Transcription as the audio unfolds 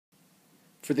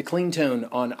For the clean tone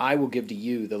on I Will Give to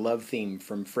You, the love theme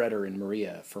from Freder and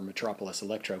Maria for Metropolis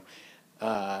Elektro,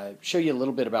 show you a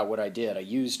little bit about what I did. I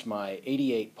used my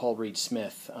 '88 Paul Reed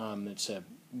Smith. It's a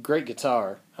great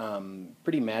guitar,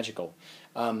 pretty magical,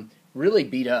 really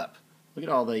beat up. Look at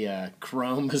all the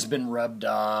chrome has been rubbed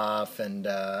off, and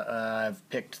I've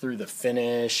picked through the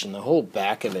finish, and the whole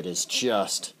back of it is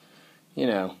just, you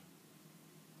know,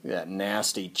 that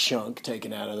nasty chunk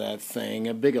taken out of that thing.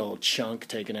 A big old chunk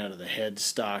taken out of the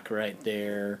headstock right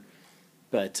there.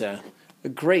 But a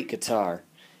great guitar.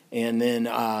 And then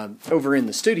over in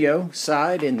the studio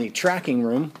side, in the tracking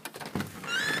room,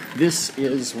 this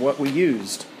is what we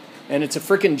used. And it's a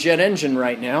frickin' jet engine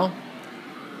right now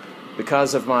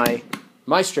because of my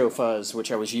Maestro fuzz,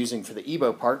 which I was using for the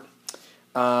EBO part.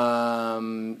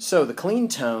 So the clean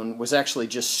tone was actually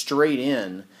just straight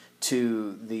in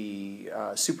to the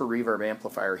super reverb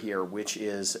amplifier here, which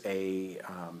is a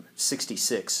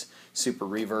 66 super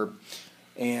reverb,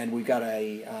 and we've got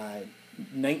a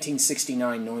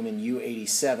 1969 Neumann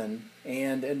U87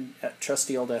 and a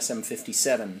trusty old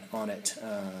SM57 on it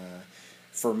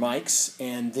for mics.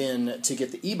 And then to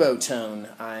get the EBO tone,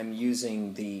 I'm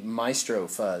using the Maestro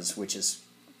fuzz, which is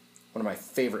one of my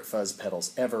favorite fuzz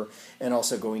pedals ever, and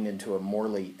also going into a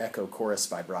Morley Echo Chorus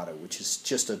Vibrato, which is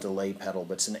just a delay pedal,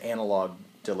 but it's an analog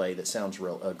delay that sounds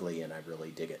real ugly, and I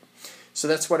really dig it. So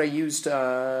that's what I used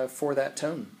for that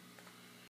tone.